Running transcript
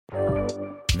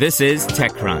This is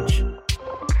TechCrunch.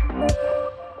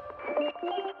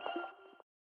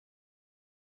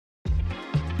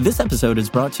 This episode is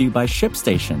brought to you by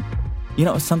ShipStation. You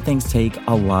know, some things take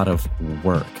a lot of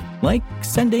work, like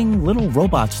sending little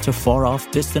robots to far-off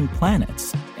distant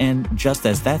planets. And just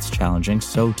as that's challenging,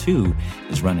 so too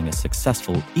is running a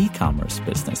successful e-commerce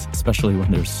business, especially when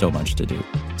there's so much to do.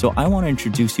 So I want to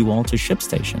introduce you all to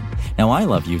ShipStation. Now, I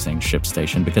love using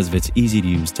ShipStation because of its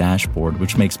easy-to-use dashboard,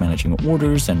 which makes managing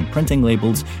orders and printing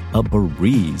labels a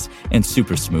breeze and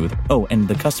super smooth. Oh, and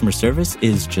the customer service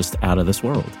is just out of this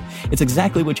world. It's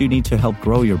exactly what you need to help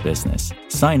grow your business.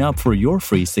 Sign up for your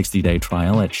free 60-day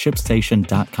trial at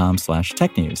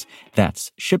shipstation.com/technews.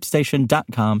 That's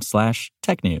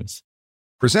shipstation.com/technews.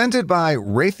 Presented by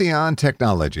Raytheon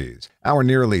Technologies. Our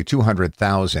nearly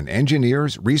 200,000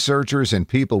 engineers, researchers, and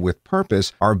people with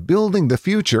purpose are building the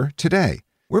future today.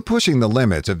 We're pushing the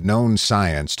limits of known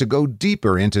science to go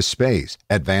deeper into space,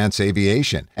 advance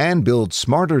aviation, and build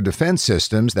smarter defense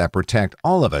systems that protect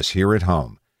all of us here at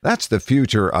home. That's the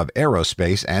future of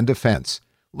aerospace and defense.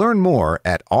 Learn more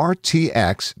at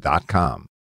rtx.com.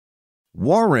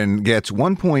 Warren gets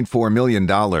 $1.4 million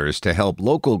to help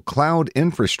local cloud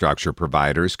infrastructure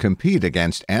providers compete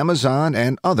against Amazon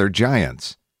and other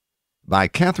giants. By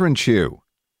Catherine Chu.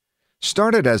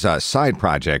 Started as a side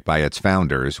project by its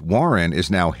founders, Warren is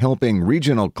now helping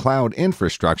regional cloud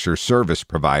infrastructure service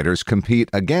providers compete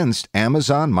against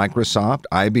Amazon, Microsoft,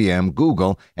 IBM,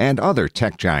 Google, and other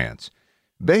tech giants.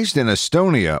 Based in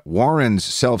Estonia, Warren's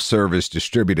self-service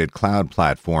distributed cloud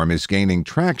platform is gaining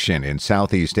traction in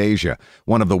Southeast Asia,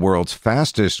 one of the world's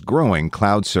fastest-growing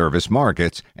cloud service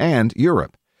markets, and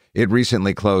Europe. It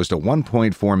recently closed a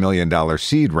 $1.4 million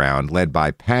seed round led by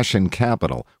Passion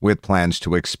Capital, with plans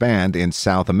to expand in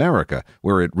South America,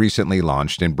 where it recently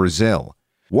launched in Brazil.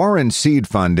 Warren's seed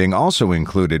funding also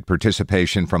included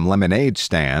participation from Lemonade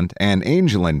Stand and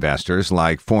angel investors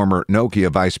like former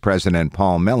Nokia Vice President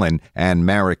Paul Mellon and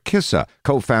Marek Kissa,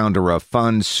 co-founder of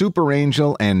funds Super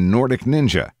Angel and Nordic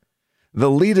Ninja. The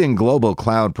leading global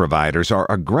cloud providers are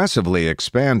aggressively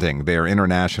expanding their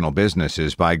international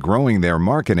businesses by growing their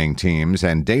marketing teams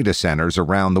and data centers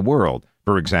around the world.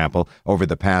 For example, over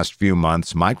the past few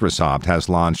months, Microsoft has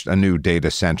launched a new data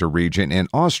center region in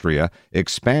Austria,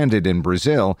 expanded in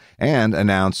Brazil, and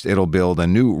announced it'll build a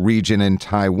new region in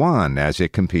Taiwan as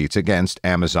it competes against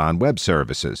Amazon Web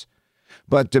Services.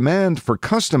 But demand for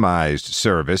customized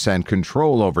service and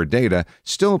control over data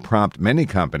still prompt many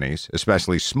companies,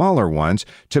 especially smaller ones,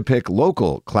 to pick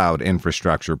local cloud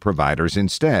infrastructure providers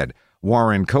instead,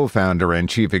 Warren co-founder and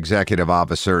chief executive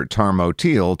officer Tarmo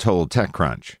Thiel told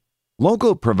TechCrunch.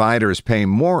 Local providers pay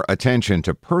more attention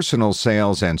to personal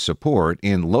sales and support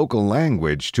in local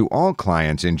language to all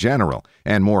clients in general,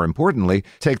 and more importantly,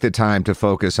 take the time to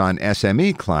focus on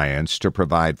SME clients to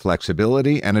provide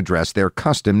flexibility and address their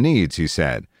custom needs, he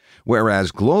said.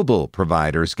 Whereas global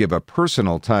providers give a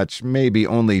personal touch maybe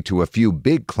only to a few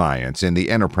big clients in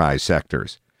the enterprise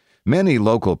sectors. Many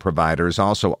local providers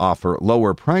also offer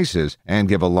lower prices and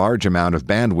give a large amount of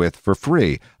bandwidth for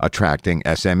free, attracting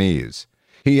SMEs.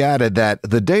 He added that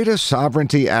the data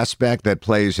sovereignty aspect that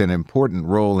plays an important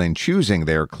role in choosing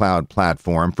their cloud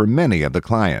platform for many of the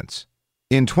clients.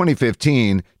 In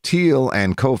 2015, Thiel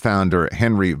and co-founder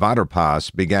Henry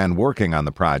Vaterpas began working on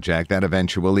the project that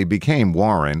eventually became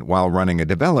Warren while running a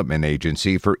development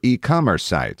agency for e-commerce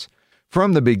sites.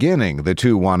 From the beginning, the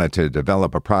two wanted to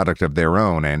develop a product of their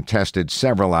own and tested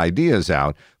several ideas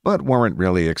out, but weren't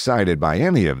really excited by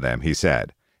any of them, he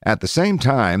said. At the same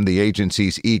time, the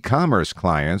agency's e-commerce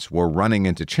clients were running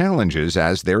into challenges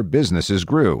as their businesses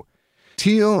grew.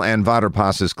 Thiel and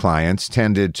Vaterpas's clients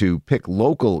tended to pick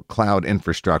local cloud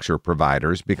infrastructure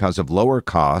providers because of lower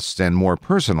costs and more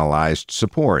personalized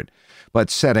support. But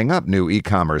setting up new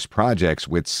e-commerce projects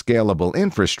with scalable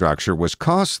infrastructure was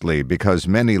costly because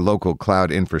many local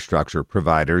cloud infrastructure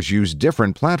providers use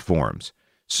different platforms.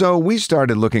 So we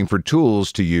started looking for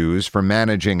tools to use for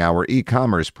managing our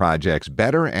e-commerce projects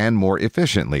better and more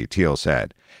efficiently, Thiel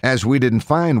said. As we didn't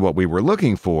find what we were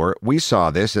looking for, we saw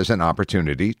this as an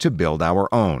opportunity to build our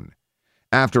own.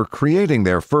 After creating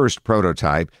their first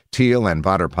prototype, Thiel and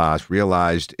Vaterpas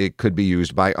realized it could be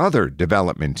used by other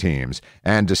development teams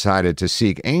and decided to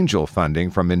seek angel funding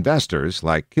from investors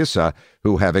like Kissa,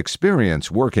 who have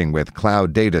experience working with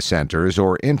cloud data centers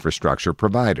or infrastructure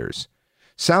providers.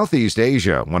 Southeast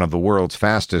Asia, one of the world's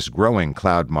fastest-growing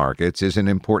cloud markets, is an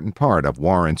important part of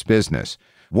Warren's business.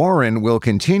 Warren will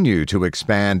continue to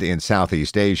expand in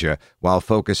Southeast Asia while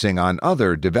focusing on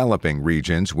other developing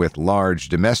regions with large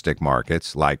domestic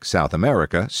markets like South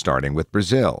America, starting with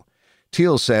Brazil.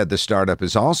 Teal said the startup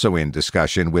is also in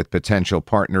discussion with potential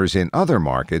partners in other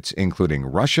markets, including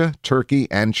Russia, Turkey,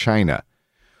 and China.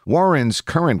 Warren's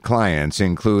current clients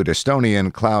include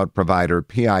Estonian cloud provider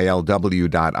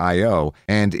PILW.io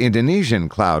and Indonesian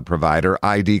cloud provider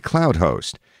ID Cloud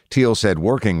Host. Teal said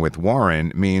working with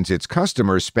Warren means its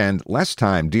customers spend less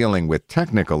time dealing with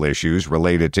technical issues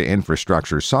related to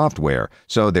infrastructure software,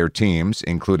 so their teams,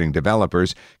 including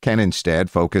developers, can instead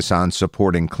focus on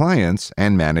supporting clients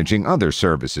and managing other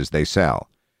services they sell.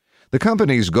 The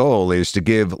company's goal is to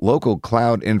give local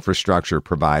cloud infrastructure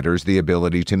providers the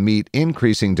ability to meet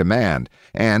increasing demand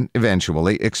and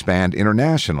eventually expand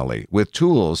internationally with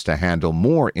tools to handle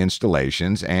more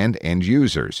installations and end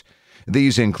users.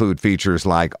 These include features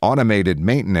like automated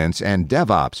maintenance and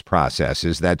DevOps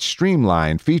processes that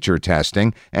streamline feature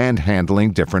testing and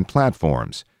handling different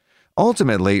platforms.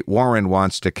 Ultimately, Warren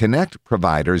wants to connect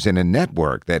providers in a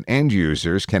network that end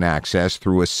users can access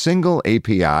through a single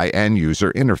API and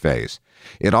user interface.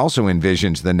 It also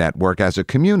envisions the network as a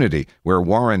community where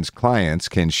Warren's clients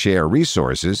can share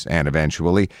resources and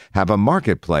eventually have a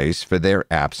marketplace for their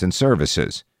apps and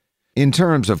services. In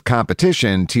terms of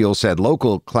competition, Teal said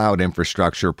local cloud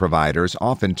infrastructure providers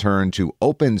often turn to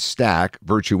OpenStack,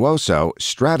 Virtuoso,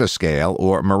 Stratascale,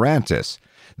 or Mirantis.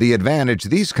 The advantage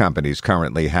these companies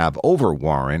currently have over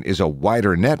Warren is a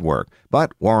wider network,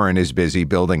 but Warren is busy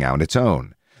building out its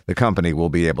own. The company will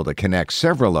be able to connect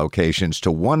several locations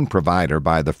to one provider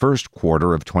by the first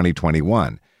quarter of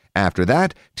 2021. After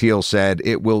that, Teal said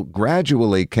it will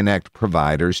gradually connect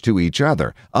providers to each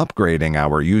other, upgrading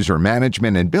our user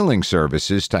management and billing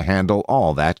services to handle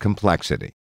all that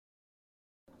complexity.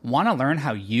 Want to learn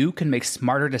how you can make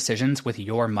smarter decisions with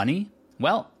your money?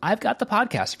 Well, I've got the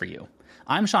podcast for you.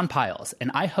 I'm Sean Piles,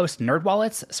 and I host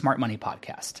NerdWallet's Smart Money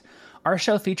Podcast. Our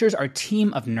show features our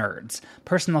team of nerds,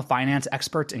 personal finance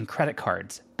experts in credit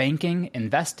cards, banking,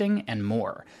 investing, and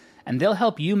more. And they'll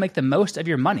help you make the most of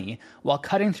your money while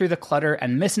cutting through the clutter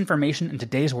and misinformation in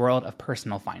today's world of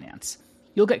personal finance.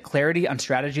 You'll get clarity on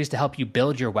strategies to help you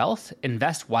build your wealth,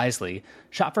 invest wisely,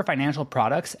 shop for financial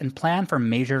products, and plan for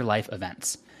major life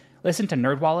events. Listen to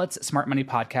NerdWallet's Smart Money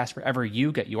Podcast wherever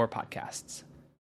you get your podcasts.